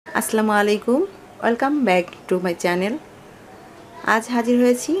আসসালামু আলাইকুম, welcome back to my channel. আজ হাজির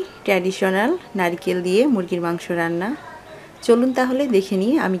হয়েছি ট্র্যাডিশনাল নারকেল দিয়ে মুরগির মাংস রান্না। চলুন তাহলে দেখে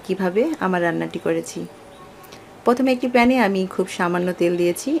নিই আমি কিভাবে আমার রান্নাটি করেছি। প্রথমে একটি প্যানে আমি খুব সামান্য তেল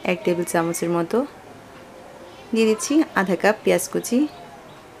দিয়েছি, 1 টেবিল চামচের মতো। দিয়ে দিচ্ছি আধা কাপ পেঁয়াজ কুচি।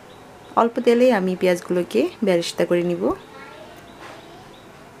 অল্প তেলে আমি পেঁয়াজগুলোকে বেরেস্তা করে নিব।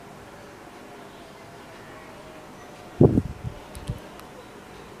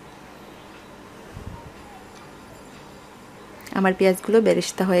 আমার পেঁয়াজগুলো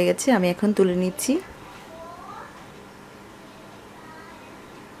বেরেস্তা হয়ে গেছে, আমি এখন তুলে নিচ্ছি।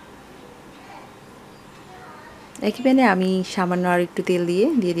 একই প্যানে আমি সামান্য আর একটু তেল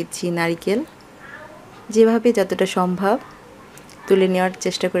দিয়ে দিচ্ছি নারকেল। যেভাবে যতটা সম্ভব তুলে নেওয়ার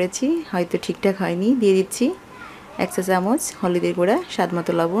চেষ্টা করেছি, হয়তো ঠিকঠাক হয়নি। দিয়ে দিচ্ছি 1 চা চামচ হলুদের গুঁড়া,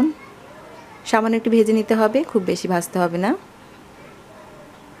 স্বাদমতো লবণ। সামান্য একটু ভেজে নিতে হবে, খুব বেশি ভাজতে হবে না।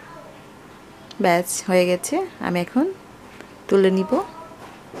 ব্যাস হয়ে গেছে, আমি এখন তুলে নিব।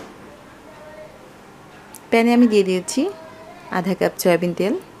 প্যানে আমি দিয়ে দিয়েছি আধা কাপ সয়াবিন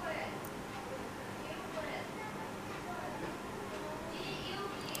তেল।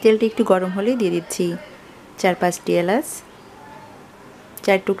 তেলটি একটু গরম হলে দিয়ে দিচ্ছি 4-5টি এলাচ,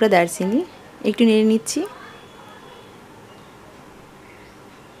 4 টুকরা দারচিনি। একটু নেড়ে নিচ্ছি।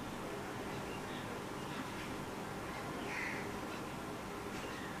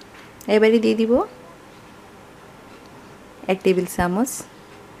 এবারে দিয়ে দিব 1 টেবিল চামচ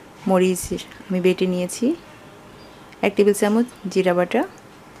মরিচ আমি বেটে নিয়েছি, 1 টেবিল চামচ জিরা বাটা,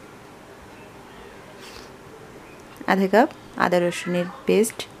 আধা কাপ আদা রসুনের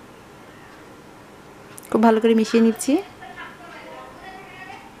পেস্ট। খুব ভালো করে মিশিয়ে নিচ্ছি।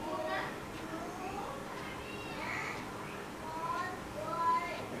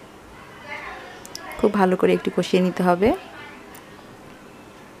 খুব ভালো করে একটু কষিয়ে নিতে হবে।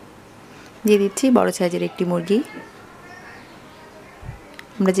 দিয়ে দিচ্ছি বড় সাইজের একটি মুরগি।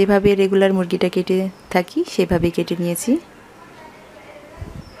 আমরা যেভাবে রেগুলার মুরগিটা কেটে থাকি সেভাবেই কেটে নিয়েছি।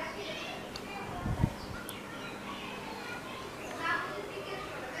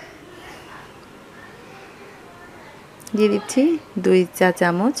 দিয়ে দিচ্ছি 2 চা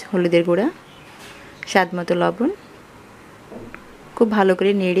চামচ হলুদের গুঁড়া, স্বাদমতো লবণ। খুব ভালো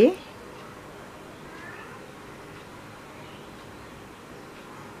করে নেড়ে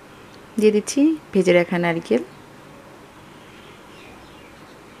দিয়ে দিচ্ছি ভেজে রাখা নারকেল।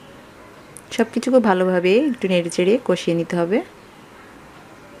 সব কিছু খুব ভালোভাবে একটু নেড়ে চেড়ে কষিয়ে নিতে হবে।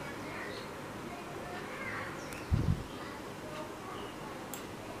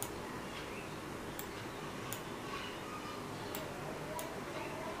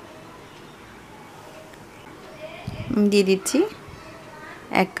 দিয়ে দিচ্ছি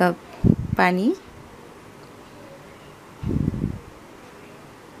 1 কাপ পানি।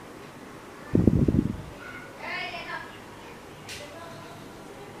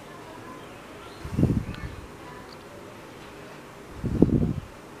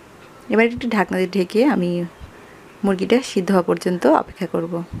 এবার একটু ঢাকনা দিয়ে ঢেকে আমি মুরগিটা সিদ্ধ হওয়া পর্যন্ত অপেক্ষা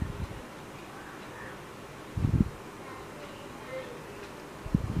করব।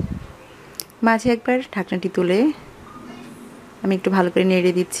 মাঝে একবার ঢাকনাটি তুলে আমি একটু ভালো করে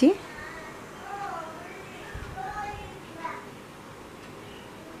নেড়ে দিচ্ছি।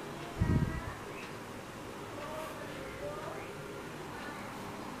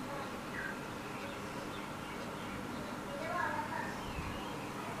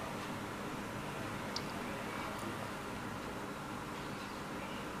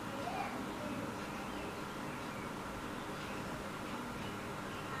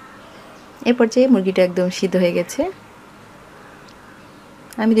 এই পর্যায়ে মুরগিটা একদম সিদ্ধ হয়ে গেছে।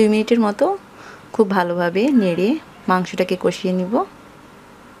 আমি 2 মিনিটের মতো খুব ভালোভাবে নেড়ে মাংসটাকে কষিয়ে নিব।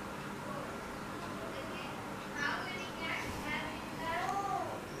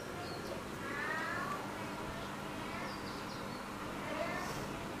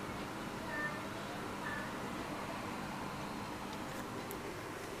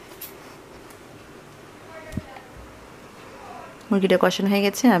 মুরগিটা কষানো হয়ে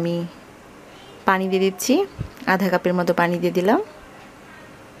গেছে, আমি পানি দিয়ে দিচ্ছি। আধা কাপের মতো পানি দিয়ে দিলাম।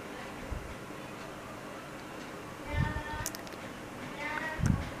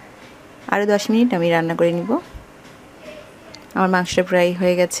 আরও 10 মিনিট আমি রান্না করে নিব। আমার মাংসটা প্রায়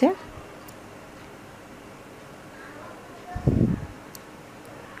হয়ে গেছে।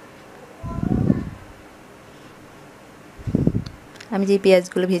 আমি যে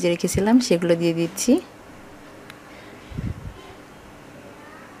পেঁয়াজগুলো ভেজে রেখেছিলাম সেগুলো দিয়ে দিচ্ছি।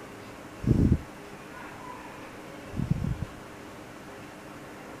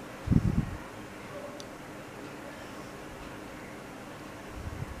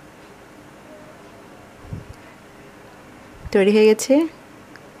 তৈরি হয়ে গেছে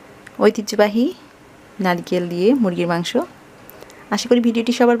ঐতিহ্যবাহী নারকেল দিয়ে মুরগির মাংস। আশা করি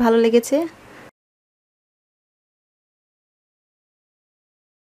ভিডিওটি সবার ভালো লেগেছে।